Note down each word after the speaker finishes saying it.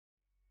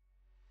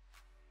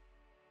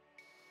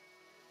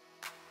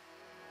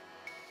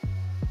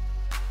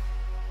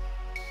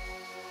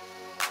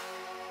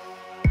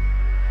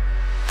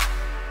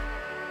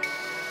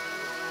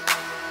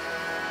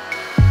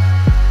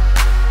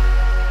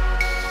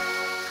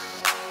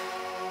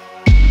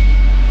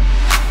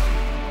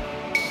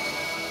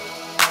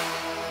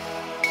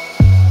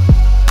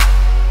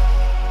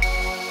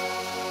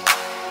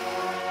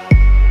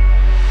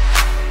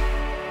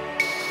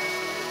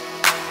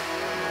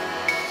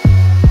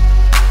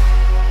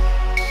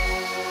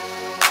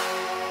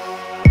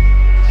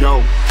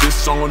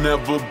song will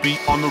never be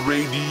on the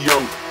radio.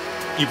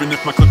 Even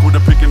if my clique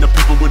would've picked and the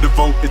people would've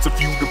vote, it's a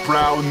few the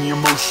proud and the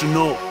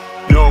emotional.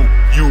 Yo,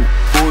 you,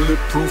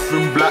 bulletproof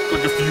and black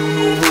like a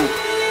funeral.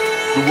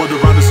 The world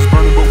around us is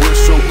burning but we're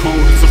so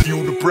cold. It's a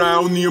few the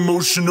proud and the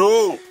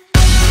emotional.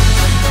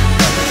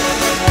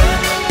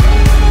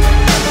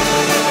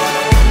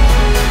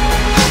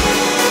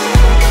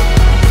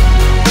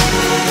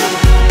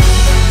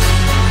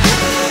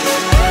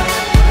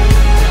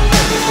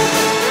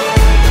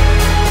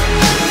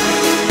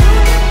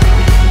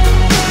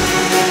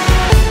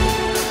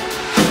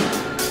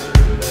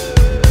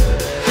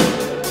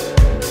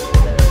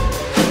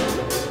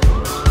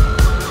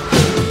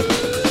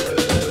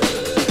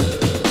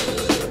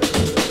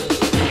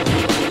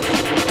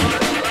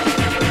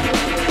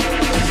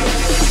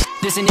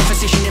 There's an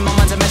imposition in my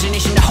mind's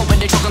imagination. The hope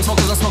and the choke on smoke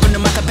 'cause I'm smoking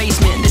them like a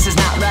basement. This is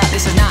not rap,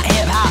 this is not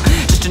hip-hop.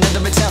 Just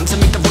another attempt to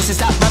make the voices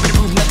stop. Rapping to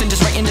prove nothing,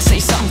 just writing to say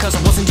something. 'Cause I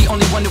wasn't the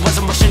only one who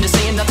wasn't rushing to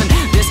saying nothing.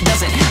 This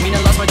doesn't mean I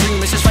lost my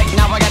dream. It's just right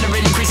now I got a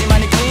really crazy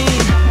mind to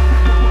clean.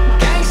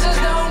 Gangsters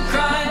don't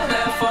cry,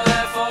 therefore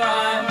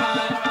I'm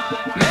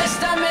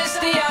Mr.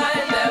 Misty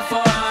Eye,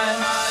 therefore I'm.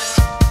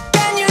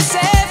 Can you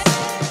save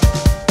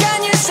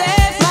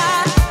my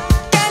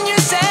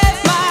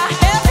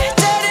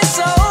heavy dirty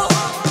soul?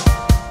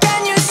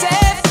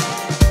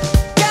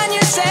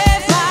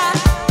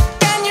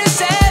 Can you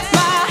save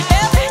my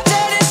heavy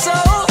dirty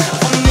soul?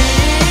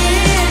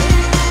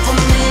 For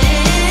me.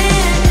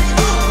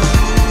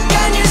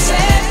 Can you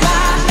save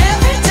my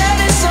heavy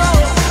dirty soul?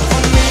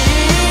 For me.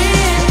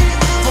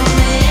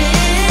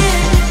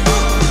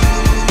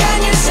 Can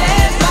you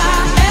save my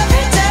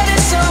heavy dirty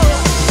soul?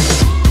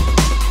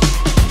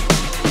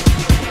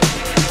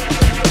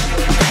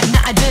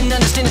 Nah, I didn't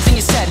understand the thing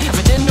you said. If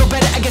I didn't know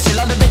better, I guess you're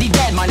already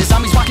dead. Mine is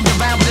zombies walking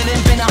around with it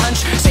ain't been a hunch,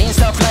 saying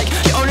stuff like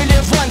you only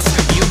live once.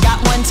 You got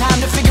one time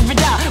to figure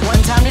it out,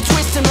 one time to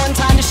twist and one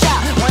time to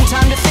shout, one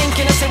time to think,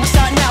 and I say we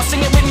start now.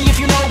 Sing it with me if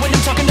you know what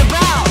I'm talking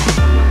about.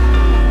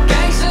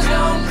 Gangsters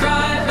don't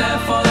cry,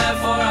 therefore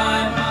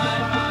I'm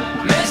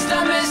Mr.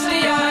 Misty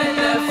Eye,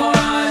 therefore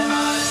I'm.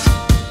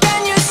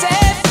 Can you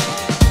save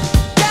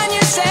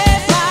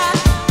my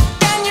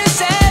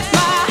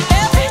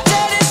heavy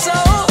dirty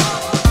soul?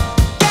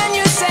 Can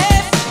you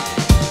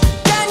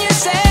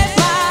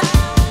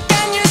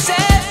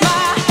save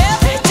my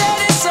heavy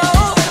dirty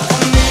soul?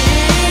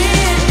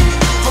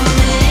 For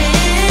me.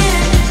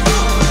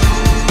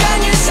 Can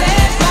you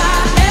save my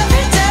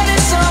heavy dirty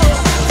soul?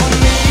 For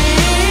me.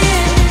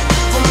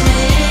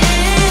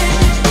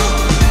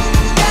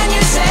 Can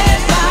you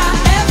save my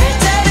heavy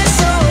dirty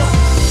soul?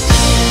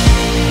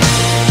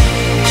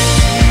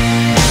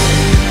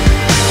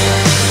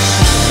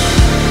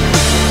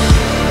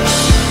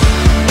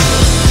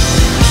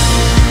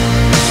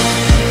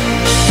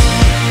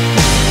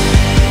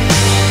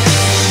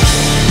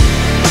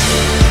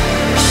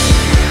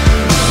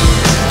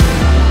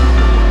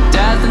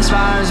 Death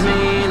inspires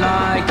me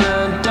like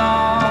a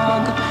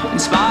dog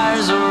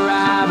inspires a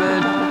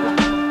rabbit.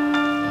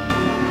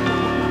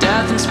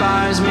 Death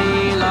inspires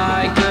me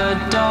like a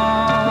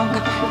dog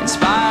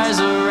inspires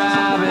a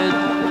rabbit.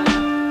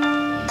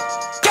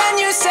 Can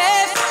you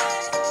save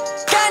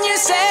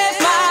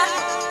my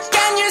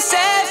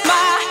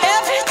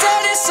heavy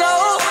dirty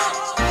soul?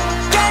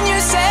 Can you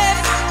save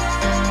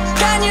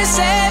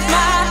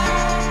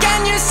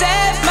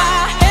my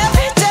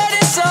heavy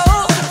dirty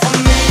soul? For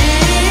me.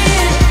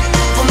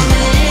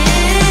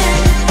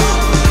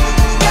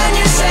 Can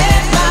you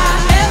save my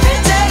heavy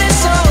dirty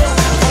soul?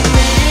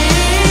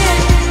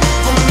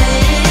 For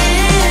me.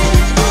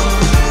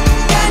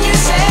 Can you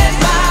save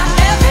my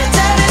heavy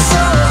dirty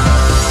soul?